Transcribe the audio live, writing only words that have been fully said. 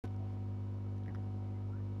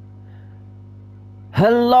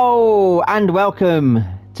Hello and welcome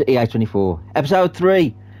to EA24, episode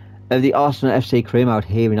 3 of the Arsenal FC career mode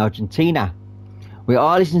here in Argentina. We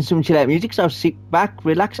are listening to some chill out music, so sit back,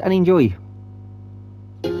 relax and enjoy.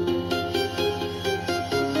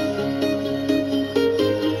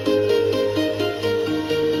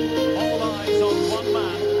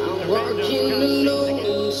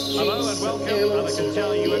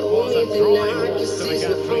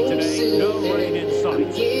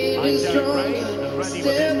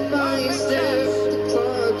 Step by step, the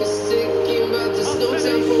clock is ticking, but there's no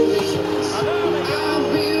time for me.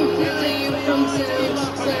 I've been flying from town to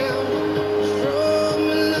town, from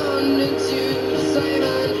London to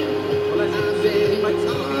Taiwan. I've been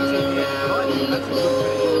all around the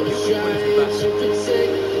globe, trying to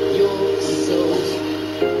protect your soul.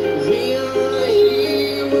 We are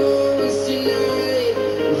heroes tonight,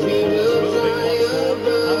 we will fly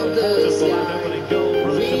above the sky.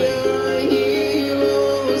 We are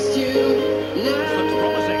heroes tonight.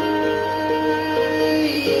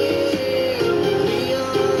 We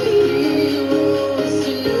are heroes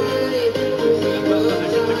tonight. We will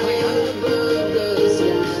fly above the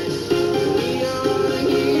sky. We are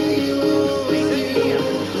heroes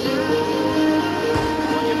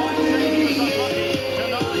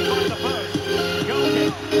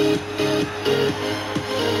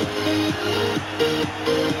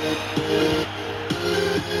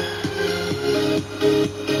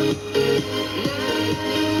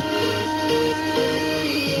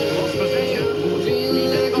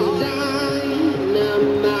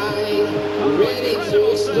ready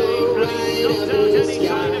to explode right up in the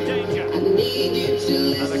sky. I need you to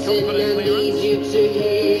listen, I need you to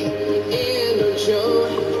hear, and don't show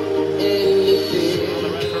any fear.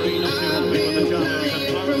 I've been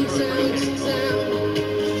flying from town to town,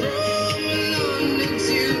 from London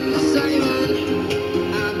to Taiwan.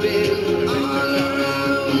 I've been all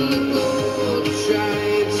around the globe,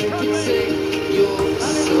 trying to protect your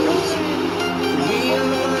soul. We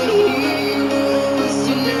are heroes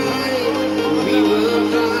tonight. We will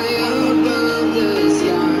fly above the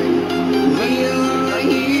sky. We are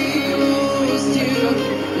heroes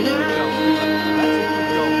tonight.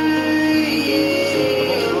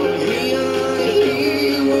 We are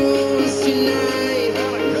heroes tonight.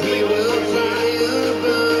 We will fly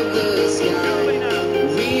above the sky.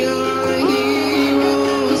 We are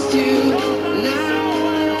heroes tonight.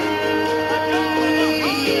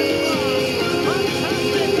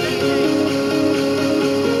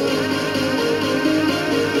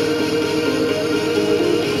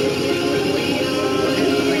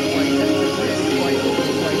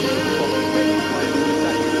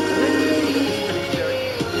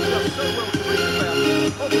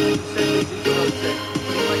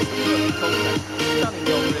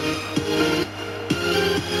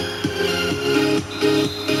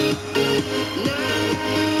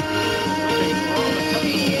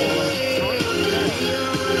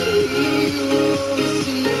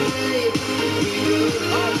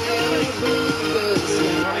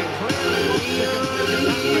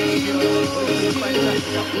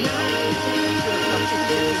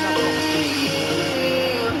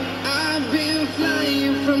 I've been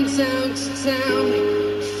flying from town to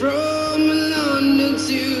town, from London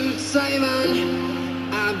to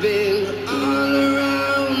Taiwan. I've been all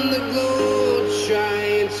around the globe,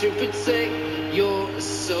 trying to protect your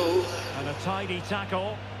soul. And a tidy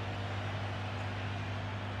tackle.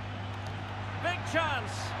 Big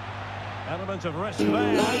chance. Element of risk there.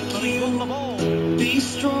 Like But he won the ball. Be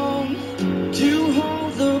strong to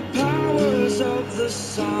hold the powers of the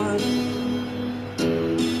sun.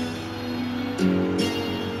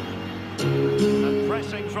 And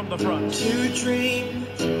pressing from the front. To dream,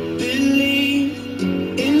 believe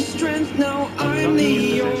in strength. Now I'm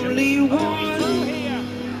the only Through one. here.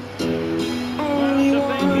 Only Well,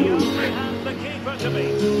 to think he one. only had the keeper to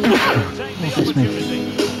beat. Take the opportunity.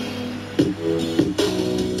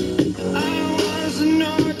 I was an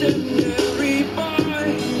ordinary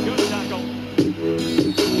boy Good tackle.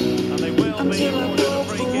 And they will be until I awarded a broke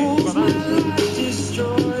free the kick rules, for my that. life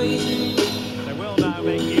destroyed. They will now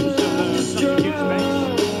make use of the substitute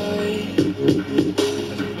bench.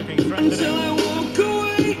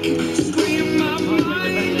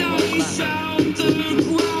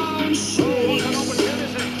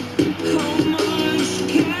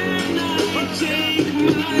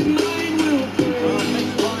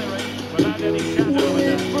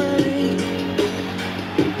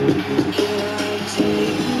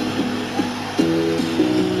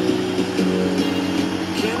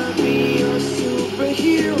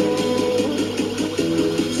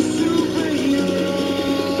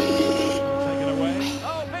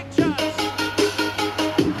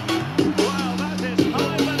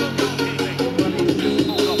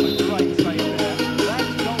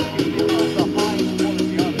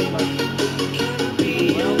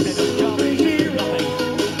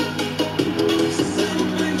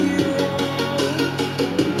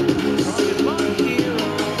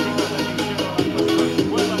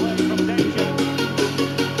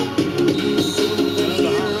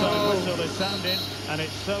 And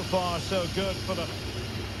it's so far so good for the...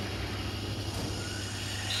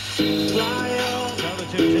 So the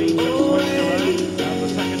two teams have switched around and the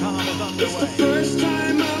second half is underway. First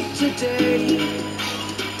time of today.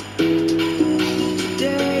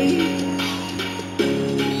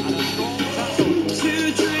 And a strong tackle.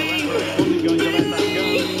 To dream. The referee wasn't going to let that go.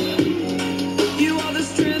 You are the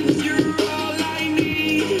strength, you're all I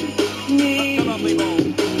need. That's a lovely ball.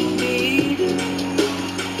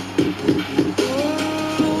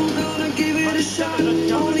 Oh, gonna give it a shot.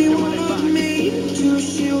 Only one of me to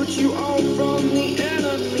shield you all from the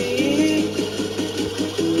enemy.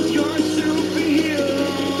 You're a superhero.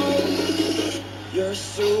 You're a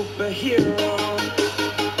superhero.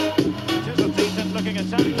 It is a decent looking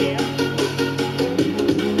attack here.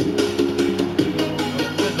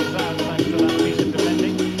 Fizzles out thanks to that piece of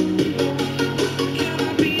defending. Can I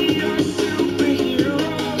be your superhero?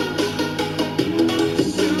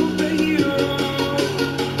 Superhero.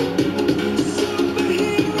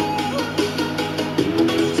 Superhero.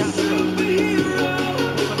 Castro. Superhero.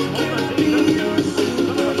 Some smaller teams. Some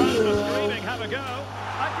of the fans are screaming, have a go.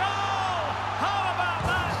 A goal! How about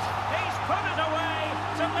that? He's put it away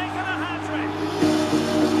to make it a hat-trick.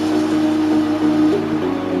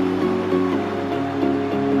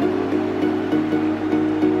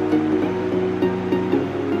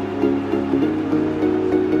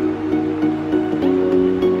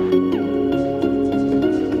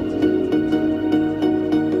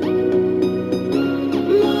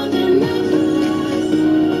 More than lovers,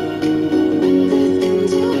 destined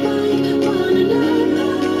to find one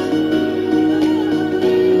another.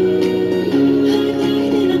 Like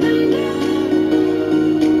lightning and thunder,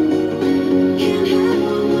 can't have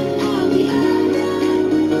one without the other.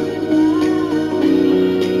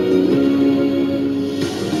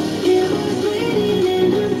 It was written in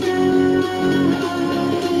the stars.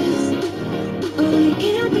 Oh, we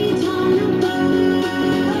can't be torn apart.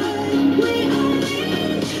 We are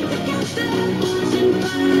linked together, pushing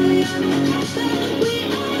fire together. We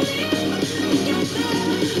are linked together.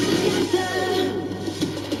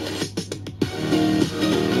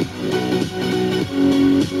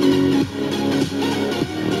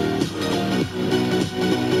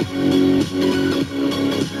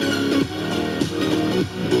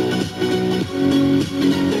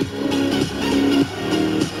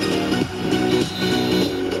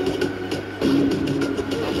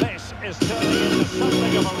 This is turning into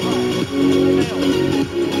something of a rush. 2-0.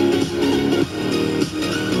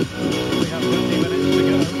 We have 20 minutes to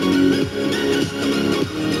go.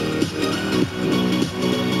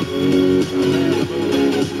 And there the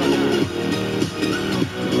move is for now.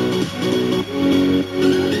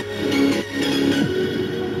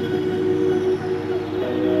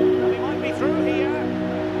 And he might be through here.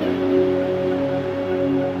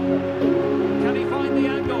 Can he find the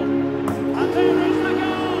angle? And there is the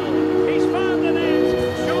goal! He's found the net,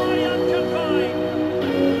 surely unconfined.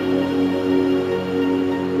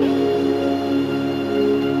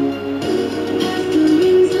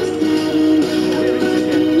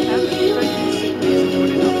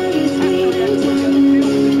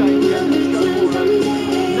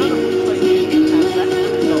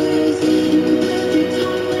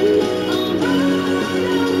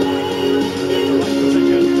 Right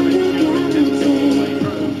position to ensure it didn't go all the way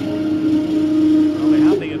through. Well, they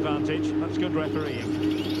had the advantage. That's good refereeing.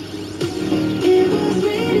 It was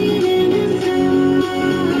written in the stars.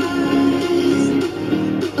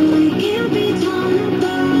 Oh, we can't be torn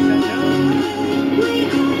apart. We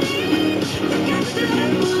are linked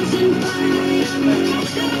together, pushing fire together.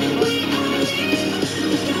 We are linked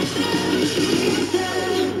together.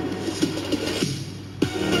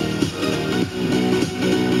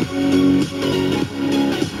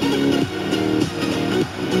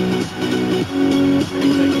 He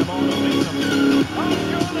takes them on and beats them. Oh,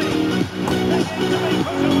 surely! They need to be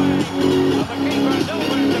put away. And the keeper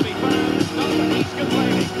nowhere to be found. Not that he's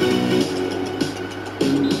complaining.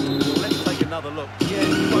 Let's take another look. Yeah,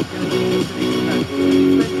 he's like an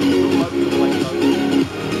defending all over the place though.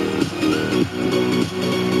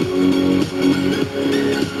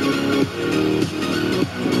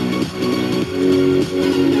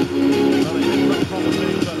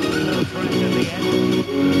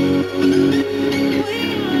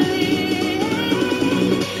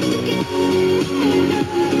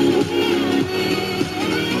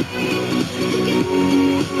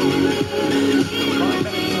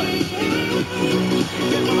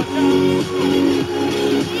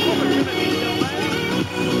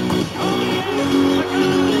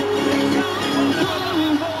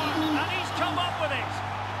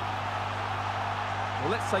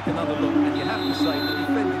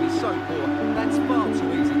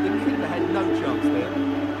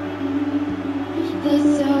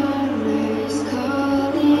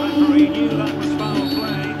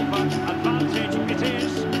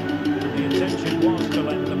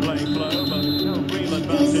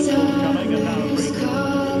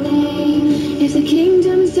 If the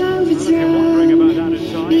kingdom's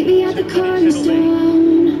overthrown, meet me at the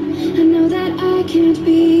cornerstone. I know that I can't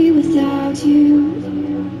be without you.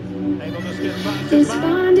 This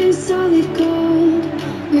bond is solid gold.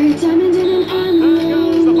 We're a diamond in an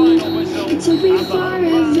emerald. It took me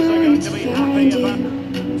forever to find you.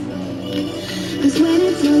 'Cause when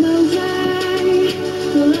it's all over,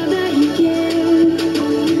 the love that you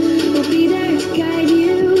give will be there to guide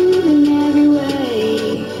you in every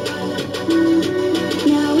way.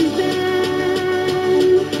 Now we've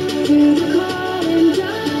been through the cold and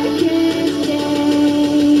darkest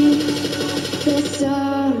days. The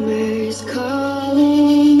summer's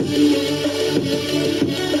calling.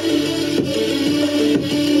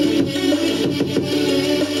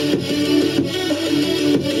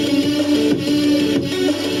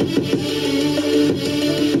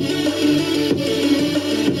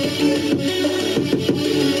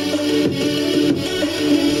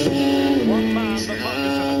 One man, the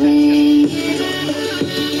focus of attention.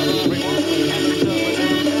 Hello everyone, Henry Silva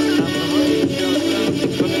and the rain shows now for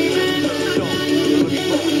this season to stop. Looking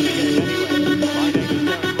forward to the game anyway. My name is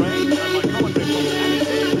Derek Ray and my commentary from Andy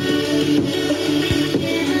Sears.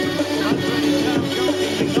 Well, that's really sound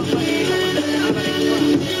goalkeeping, not letting the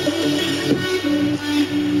opposition have any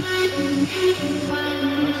chance.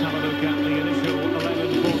 Let's have a look at the initial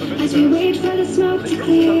 11 for the As we visitors. wait for the smoke to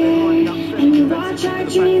clear and we watch our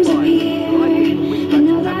dreams appear, I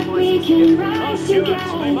know that we can rise They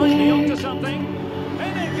might be onto together. something.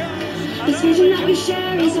 In it goes. This vision that we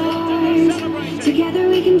share is ours. Together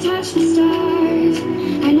we can touch the stars.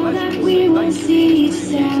 I know that we will see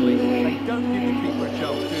December.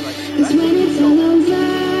 Cause when it's all over,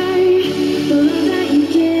 the love that you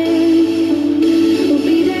give will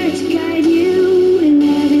be there to guide you in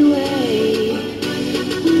every way.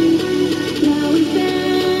 Now we've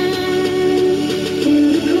been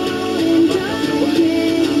through the cold and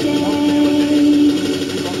darkest days.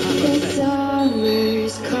 The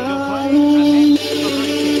summer's calling.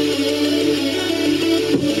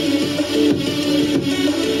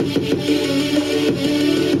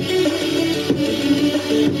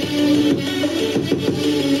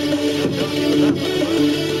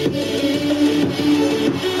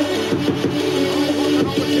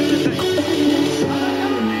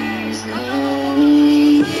 Summer's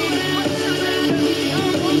calling.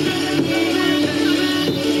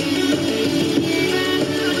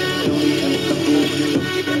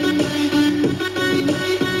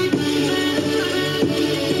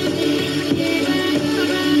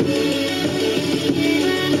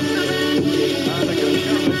 And a good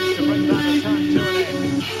challenge to bring that attack to an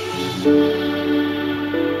end.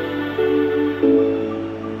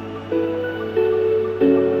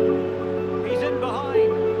 He's in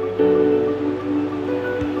behind.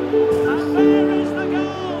 And there is the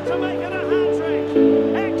goal to make it a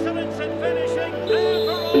hat-trick. Excellence in finishing, there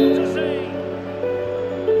for all to see.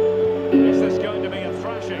 Is this going to be a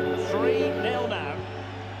thrashing? 3-0 now.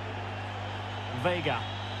 Vega.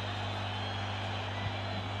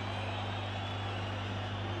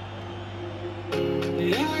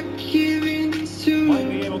 Might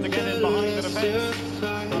be able to get in behind the defence,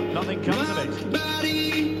 but nothing comes of it.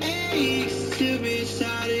 Body aches to be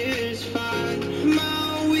satisfied.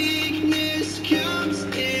 My weakness comes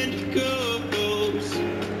and goes.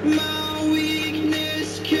 My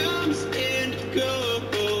weakness comes and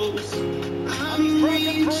goes. I'm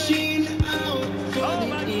reaching out for Oh, the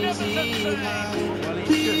magnificent easy save. high. Well, he's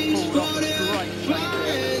Please just pulled off a great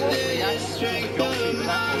fortify this strength of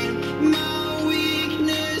mine. My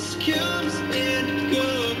weakness comes and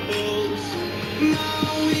goes.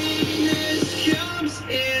 My weakness comes.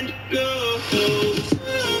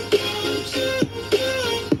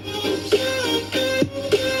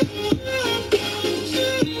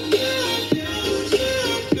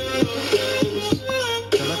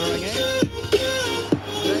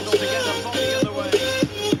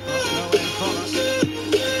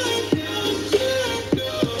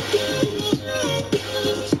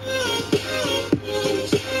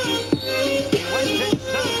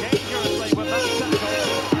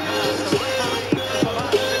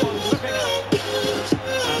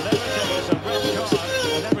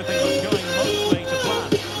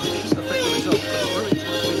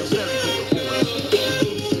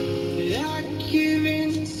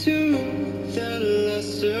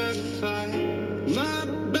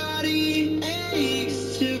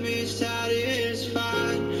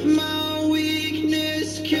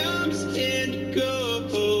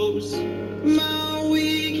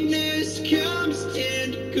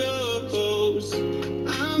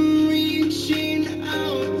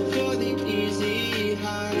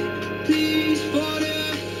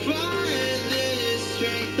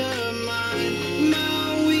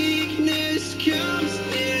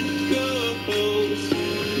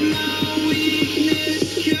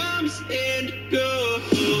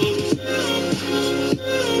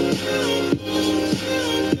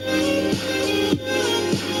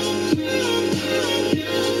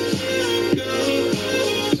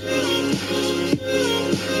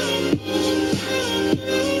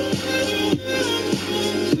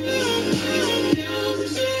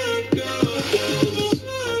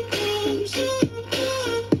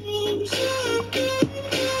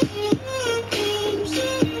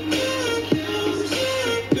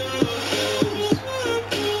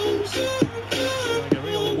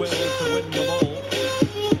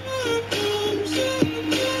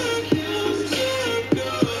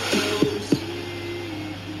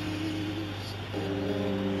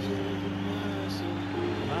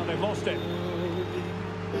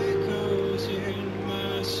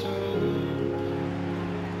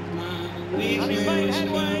 he's made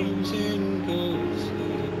headway.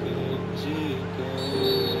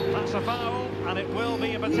 That's a foul, and it will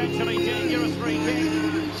be a potentially dangerous free kick.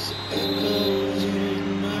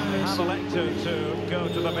 They have elected to go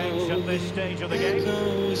to the bench at this stage of the game.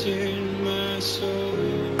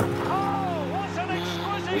 Oh, what an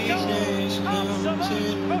exquisite goal!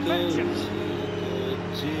 Absolute perfection.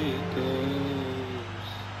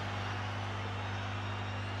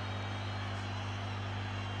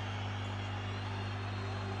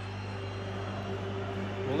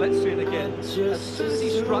 Well, let's see it again. As soon as he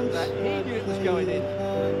struck that, he knew it was going in.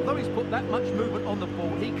 Although he's put that much movement on the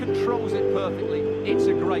ball, he controls it perfectly. It's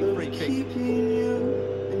a great free kick. Keeping you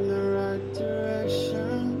in the right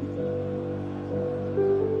direction.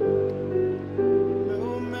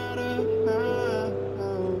 No matter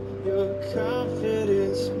how your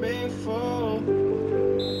confidence may fall,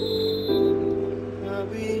 I'll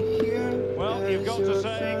be here. Well, you've got as to your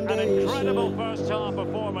say, an foundation. incredible first-half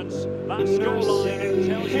performance. That scoreline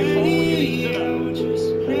tells you all you need to know. Just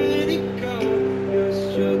let it go. Your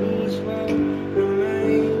struggles will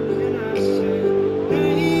remain, and I say,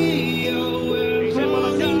 hey, yo, we're He's in with a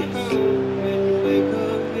holding chance. hope and wake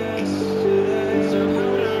up yesterday. So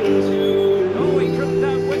hold on to Oh, he couldn't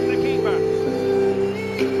outwit the keeper.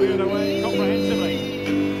 Cleared away comprehensively.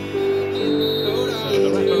 So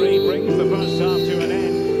the referee brings the first half to an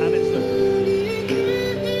end, and it's the...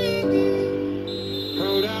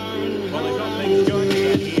 hold on. Well, they've got things going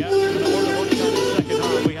again here. And I wonder what kind of second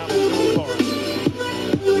half we have in store for us.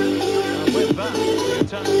 And with that, the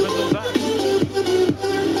attack fizzles out.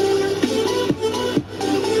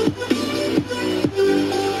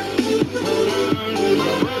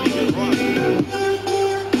 Really good run.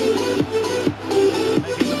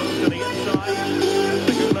 Making the move to the inside. That's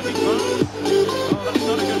a good looking pass. Oh, that's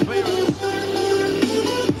not a good clearance.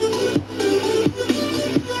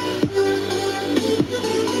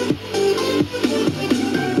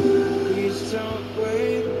 Please don't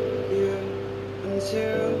wait here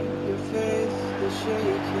until your faith is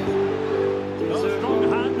shaken. There's No a strong whole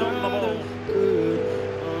hand on the lot ball. of good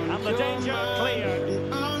on And the your danger mind cleared.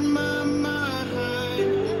 and on my mind.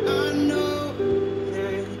 I know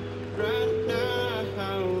that right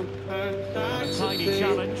now I'd like A to tiny take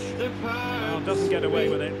challenge. the Well, part doesn't get away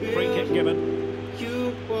with it. Free kick given.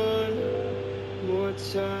 you one more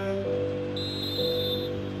time.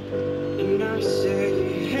 And I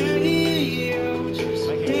say, hey, yo, just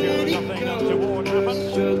Making sure let it nothing go. untoward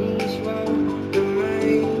happens. Struggles won't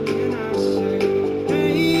remain. And I say,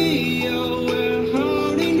 hey, yo, we're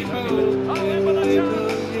holding hope. Oh, in with a Wake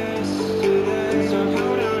chance. up yesterday. So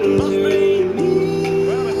hold on Must to be. me.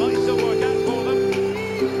 Well, it might still work out for them.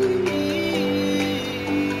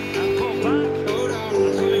 And pull back. Hold on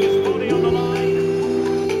And putting his body on the line.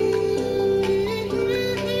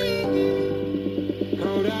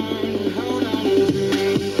 hold on to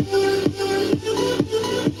me.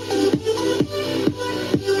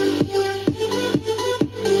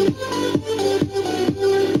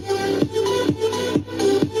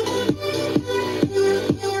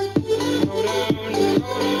 Hold on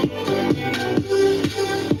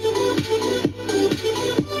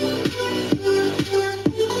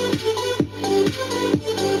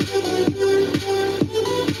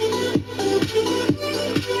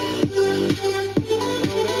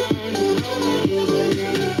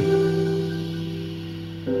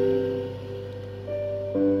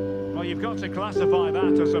Well, you've got to classify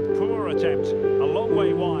that as a poor attempt. A long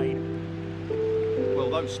way wide. Well,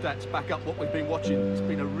 those stats back up what we've been watching. It's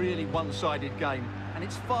been a really one-sided game, and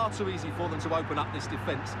it's far too easy for them to open up this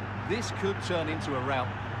defence. This could turn into a rout.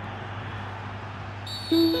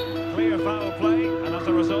 Clear foul play, and as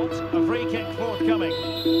a result, a free kick forthcoming.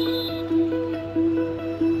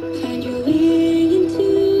 Find your way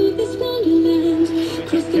into this wonderland. They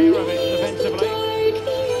Cross took the care of it maze defensively. of dark,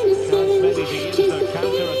 the Chance innocent. maybe to use Chase their the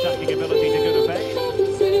counter-attacking ability to good effect.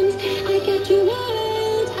 common sense. I got your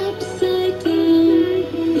world upside down.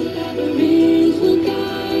 The labyrinth will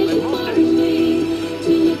guide you far away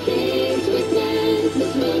to a place where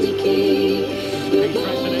senses will decay. Your Big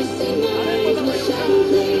threatening. ghost and And in with eyes a will real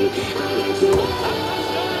shine. I got your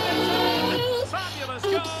Fabulous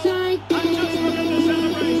world goal!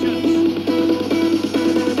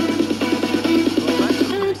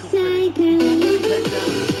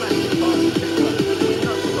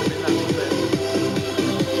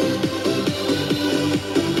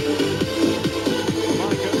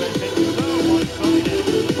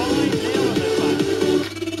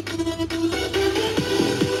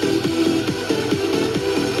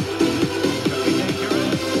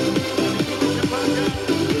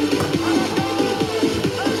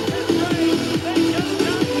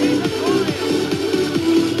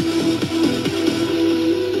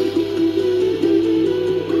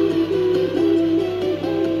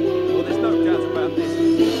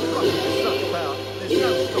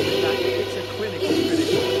 that. It's a clinical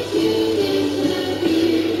finish.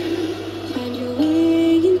 Find your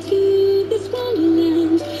way into this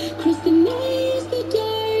wonderland. Cross the maze, the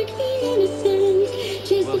dark, the innocent.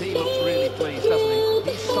 Chase Well, the he looks really fate, pleased, the doesn't he? thrill,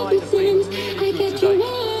 the His side have been heaven sent. really I good get your today.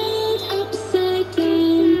 world upside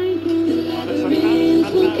down. The Well, it's an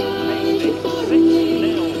labyrinth will now guide you far 6-0.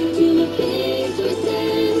 away to a place where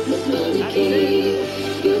senses will And he's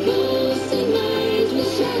decay. Your ghost and mind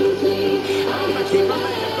will shadow play. I The got your keeper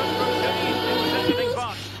made a good run. It was anything world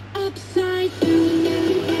but. upside down.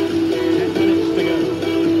 10 minutes to go.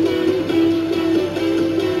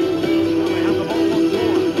 Well, we have the ball once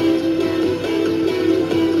more.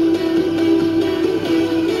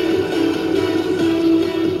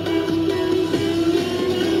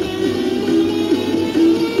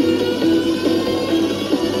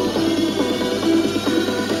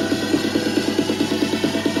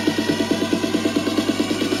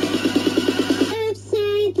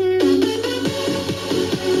 Upside down.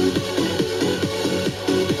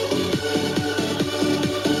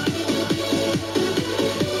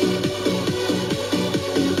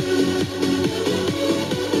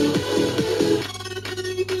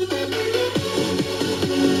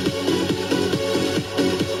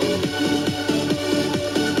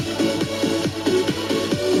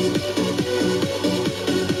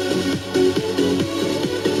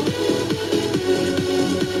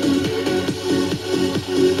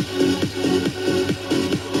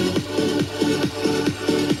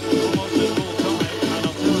 Almost at full time, and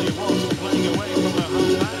I'll tell you what, playing away from their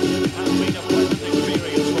home match has been a pleasant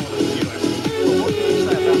experience for them, Stuart. Well, what can you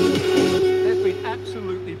say about them? They've been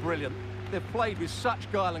absolutely brilliant. They've played with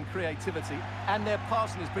such guile and creativity, and their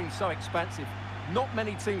passing has been so expansive. Not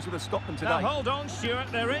many teams would have stopped them Now today. hold on, Stuart,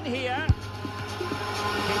 they're in here.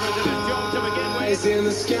 Keeper did his job to begin Eyes with. in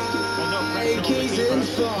the Well, sky, no pressure on the gazing keeper.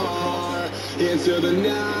 far into the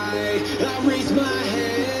night. I raise my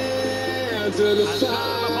hand to the And so the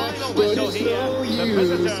fire, final but whistle it's here. no The use,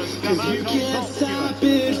 visitors come 'cause you out on can't top, stop Stuart.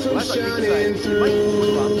 it from Well, that's what you can say. shining Make through.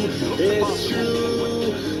 good runs, look to It's pass the ball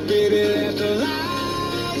forward. true, baby, let the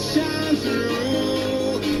light shine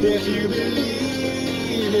through. If you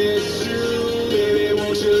believe it's true, baby,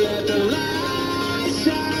 won't you let the light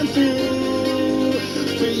shine through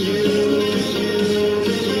for you, for you,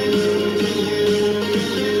 for you, for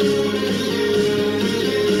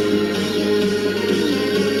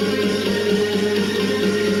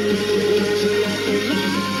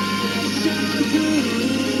you, shine through.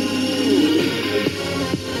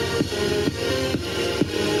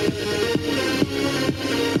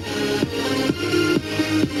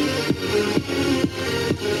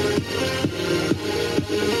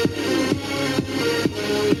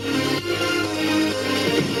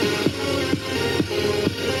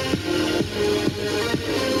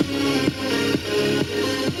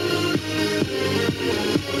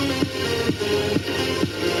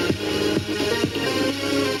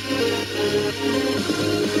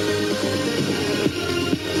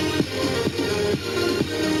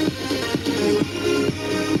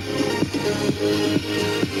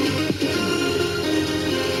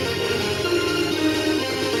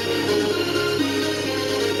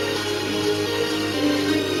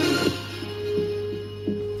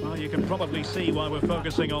 Well, you can probably see why we're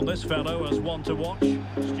focusing on this fellow as one to watch,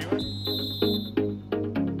 Stuart.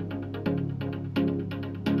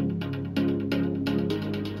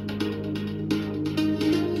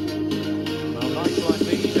 Well, nights like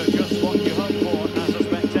these are just what you hope for as a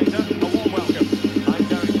spectator. A warm welcome. I'm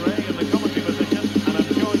Derek Ray in the commentary position, and I'm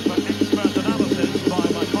joined for expert analysis by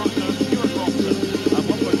my partner Stuart Robson. And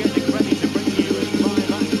what we're getting ready to bring you is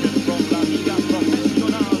live action from La Liga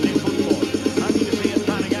Profesional de Football. How do you see it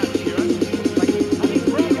panning out, Stuart? And he's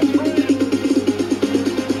broken free.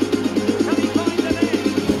 Can he find the net?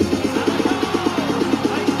 And a goal!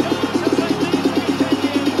 They start as they lead to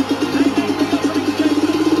continue. They make the opening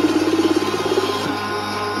statement.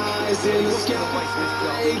 Eyes in the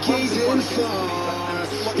sky, gazing far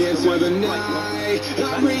into the night.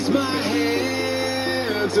 I raise my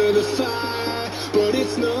hand to the fire, but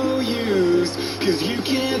it's no use, 'cause you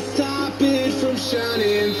can't stop it from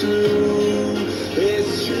shining through.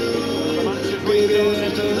 It's true, baby,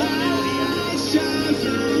 let the light shine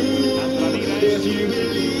through. If you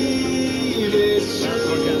believe it's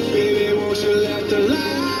true, baby, won't you let the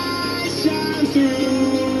light shine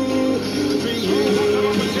through for you.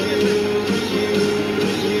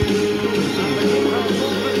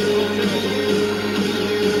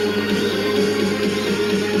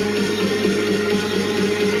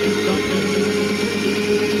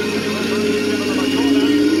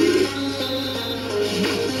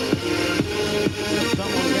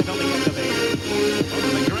 Someone get on the end of it. Well,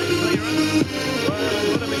 it's a great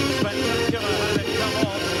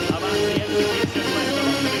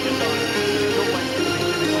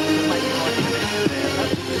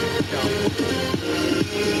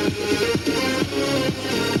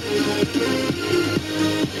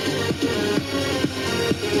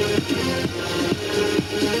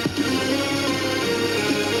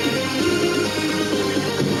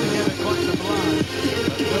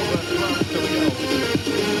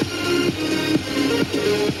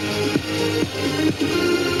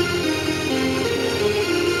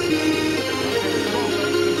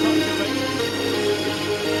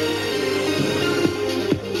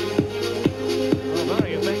Well,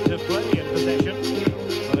 very effective play in possession,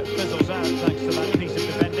 but it fizzles out thanks to that piece of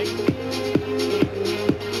defending.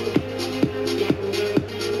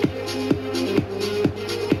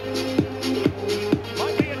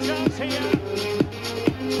 Might be a chance here.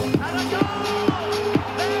 And a goal!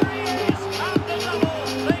 There he is, and the double.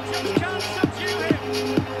 They just can't subdue him.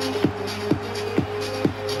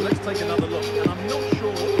 Let's take another look, and I'm not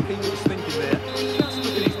sure what the keeper was thinking there. Just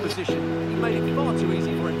look at his position. He made it far too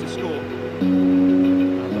easy for him to score.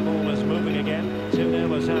 And the ball is moving again.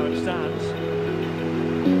 2-0 is how it stands.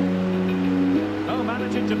 Oh,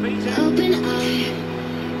 managing to beat him. Open eye,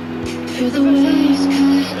 feel the waves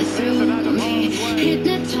cut through me,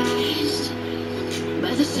 hypnotized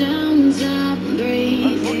by the sounds I'm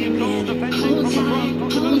breathing in.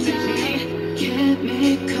 Hold tight,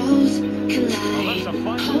 chemicals collide.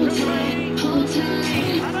 Hold tight, hold tight, hold tight.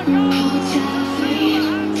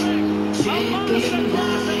 Dripping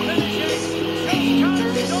lights paint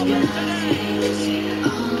the skies,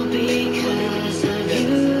 all because of you.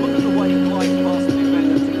 Look at the way he glides past the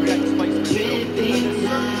defender to create space for himself. Dripping And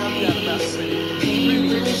there's certainly no doubt about lights it. Really, paint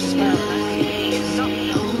the really skies, nothing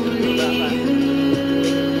you can only do about that.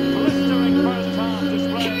 you. Blistering first half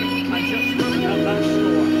display and just running out that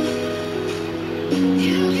score.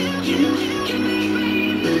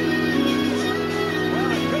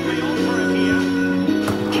 Well, it could be on for him here.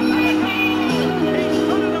 And a goal! He's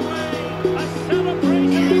put it away! A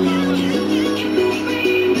celebratory moment!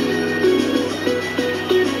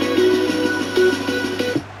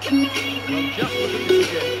 Well, just look at this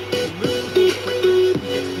again. He moves the ball quickly, he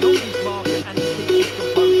gets beyond his marker, and he keeps his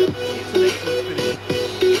composure. It's an excellent finish.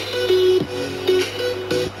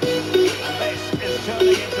 And this is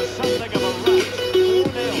turning into something of a rout.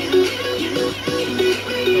 4-0.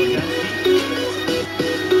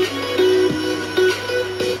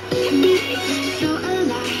 So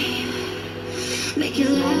alive, make it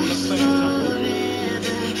last forever.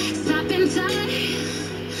 Stop in time,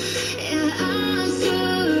 yeah, I'm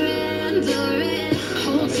surrendering.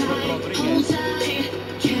 Hold tight,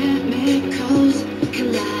 chemicals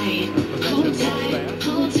collide. Hold tight,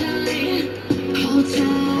 hold tight, hold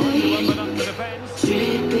tight. Open up the defence.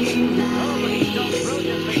 Dripping lights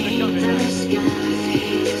paint the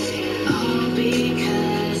skies, all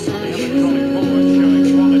because of Coming you. forward,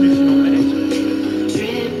 showing one additional minute.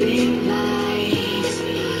 Dripping lights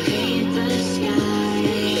paint the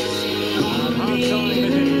skies, Half only time it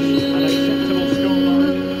you is. An acceptable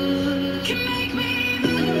scoreline. can make me.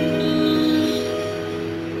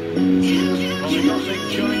 Well, we've got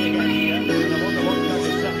things going again here. And I wonder what kind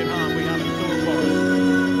of second half we have in store for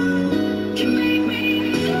us. Can make me.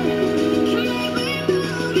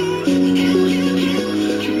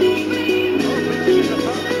 Opening is a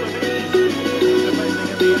perfect release. Defending in the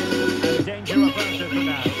end. And danger averted for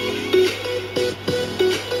now.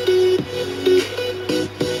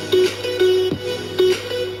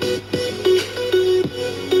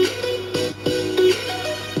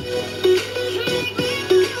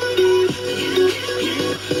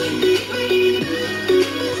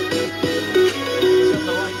 It's in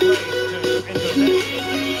the right place to intercept.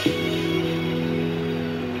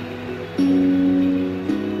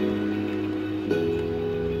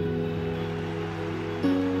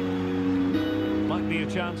 Might be a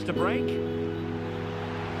chance to break. Need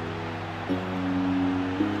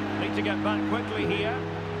to get back quickly here.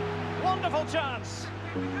 Wonderful chance.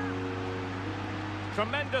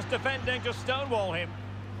 Tremendous defending to stonewall him.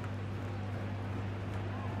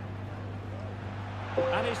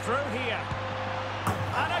 And he's through here.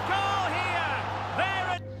 And a goal here.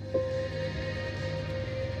 There it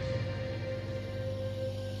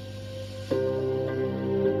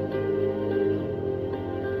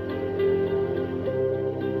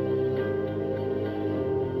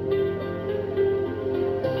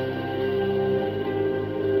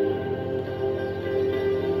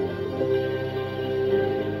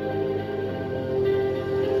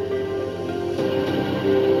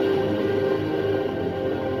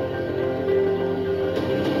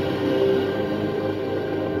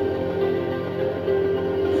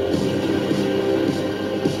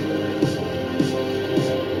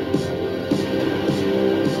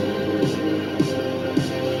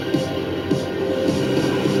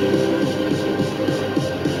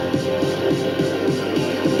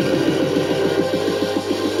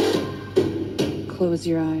Close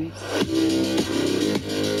your eyes.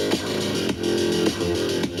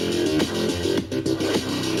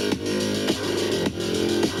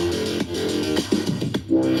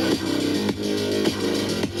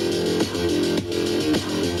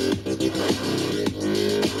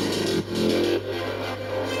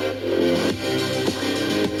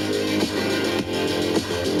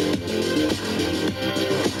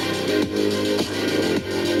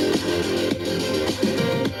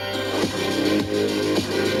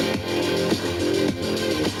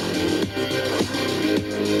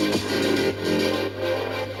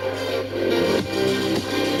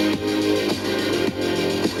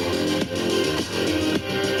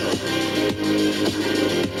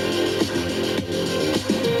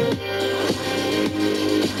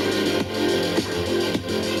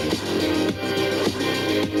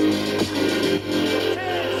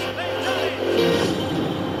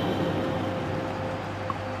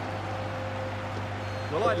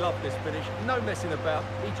 I love this finish. No messing about.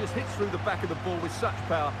 He just hits through the back of the ball with such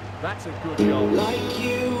power. That's a good goal. Like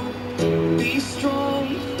you, be strong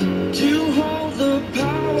to hold the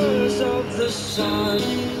powers of the sun.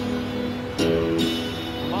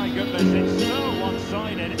 My goodness, it's so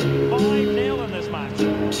one-sided. 5-0 in this match.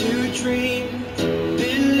 To dream,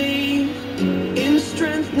 believe in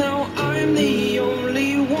strength. Now I'm the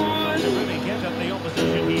only one. Really get at the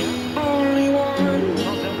opposition here. Only one.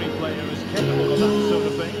 Not every player is capable of that sort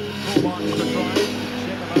of thing. Full marks for trying.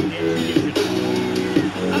 Check about the execution.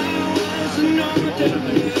 I was an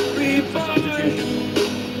ordinary boy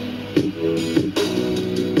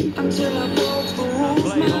until I broke the rules.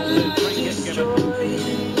 My life destroyed.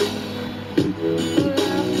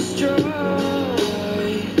 Life destroyed.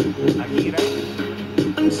 Aguirre.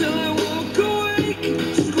 Until I woke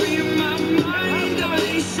awake, scream my mind,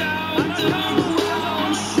 I shout, the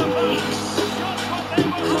ground shakes.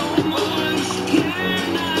 How much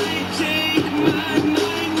can I take? My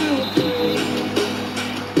mind will break.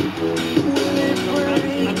 Will it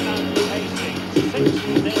break? Can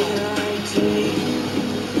I take?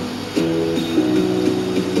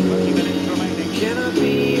 30 minutes remaining. Can I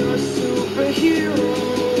be your superhero?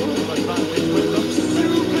 Advantage with them.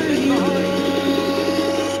 Superhero.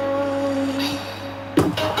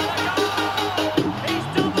 He's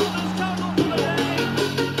doubled his total for the day.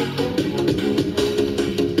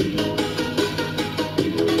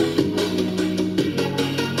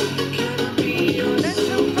 Can I be your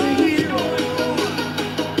superhero?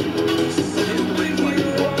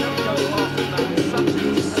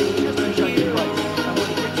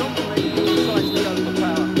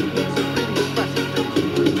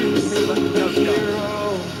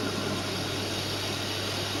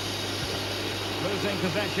 Losing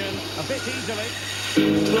possession a bit easily.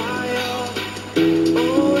 Fly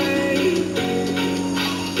away.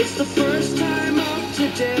 It's the first time of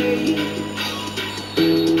today.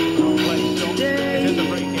 Well played, John. It is a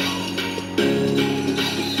free kick.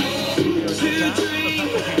 Here is the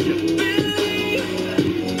chance for substitution.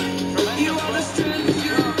 Believe you are the strength.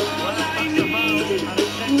 You're all Well, I that's the foul, and it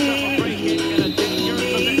sets up a free kick in a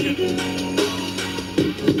dangerous position.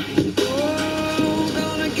 Oh,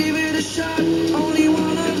 gonna give it a shot. Only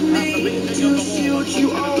one of me to shield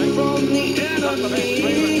you all from the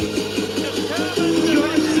enemy. You're a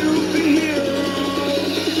superhero.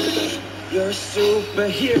 You're a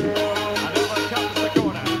superhero. And over comes the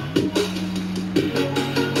corner.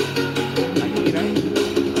 Aguirre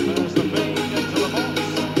refers the feed into the box.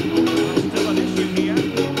 There's still an issue here.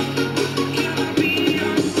 Can I be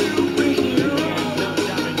your superhero? No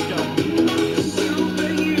damage done.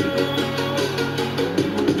 Superhero.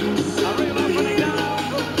 A real opening now.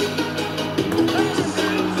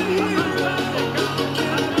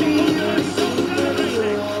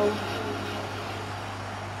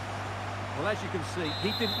 Well, as you can see,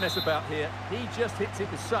 he didn't mess about here. He just hits it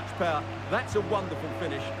with such power. That's a wonderful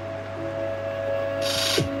finish.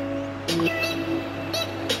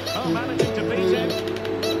 Oh, managing to beat him.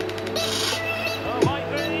 Oh, might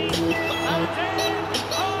be. And it is.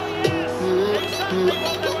 Oh, yes. Exactly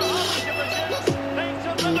what they were hoping to produce. They've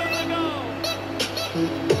delivered the goal.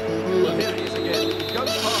 Well, here he is again. He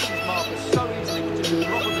goes past his marker so easily with just a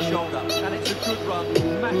drop of the shoulder. And it's a good run,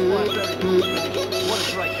 matched by a very good finish. What a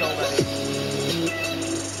great goal that is.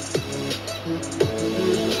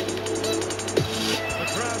 The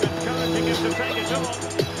crowd encouraging him to take it on.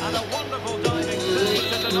 And a wonderful diving save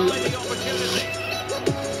to deny the opportunity.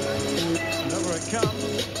 And over it comes.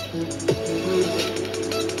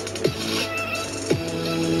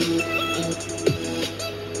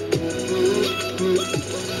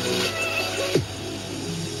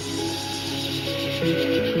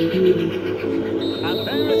 And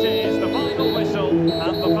there it is, the final whistle.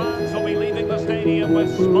 And the fans will be leaving the stadium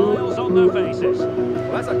with smiles on their faces.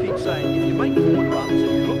 Well, as I keep saying, if you make forward runs and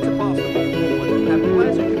you look to pass the ball forward, and have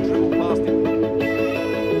players who can dribble past him.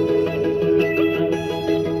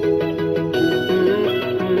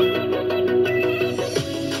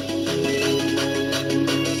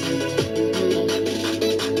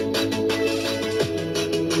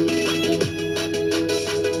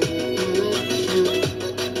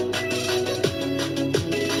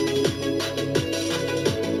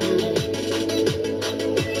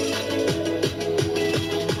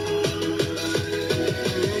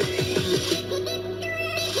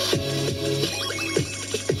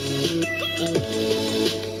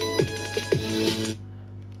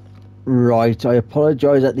 Right, I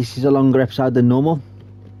apologise that this is a longer episode than normal.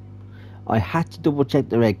 I had to double check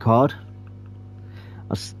the red card.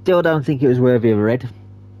 I still don't think it was worthy of a red.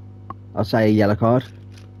 I'll say a yellow card.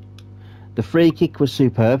 The free kick was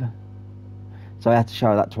superb. so I had to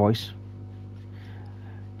show that twice.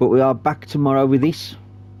 But we are back tomorrow with this.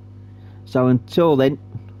 So until then,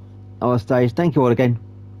 I will say thank you all again.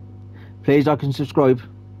 Please like and subscribe.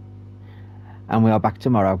 And we are back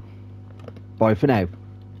tomorrow. Bye for now.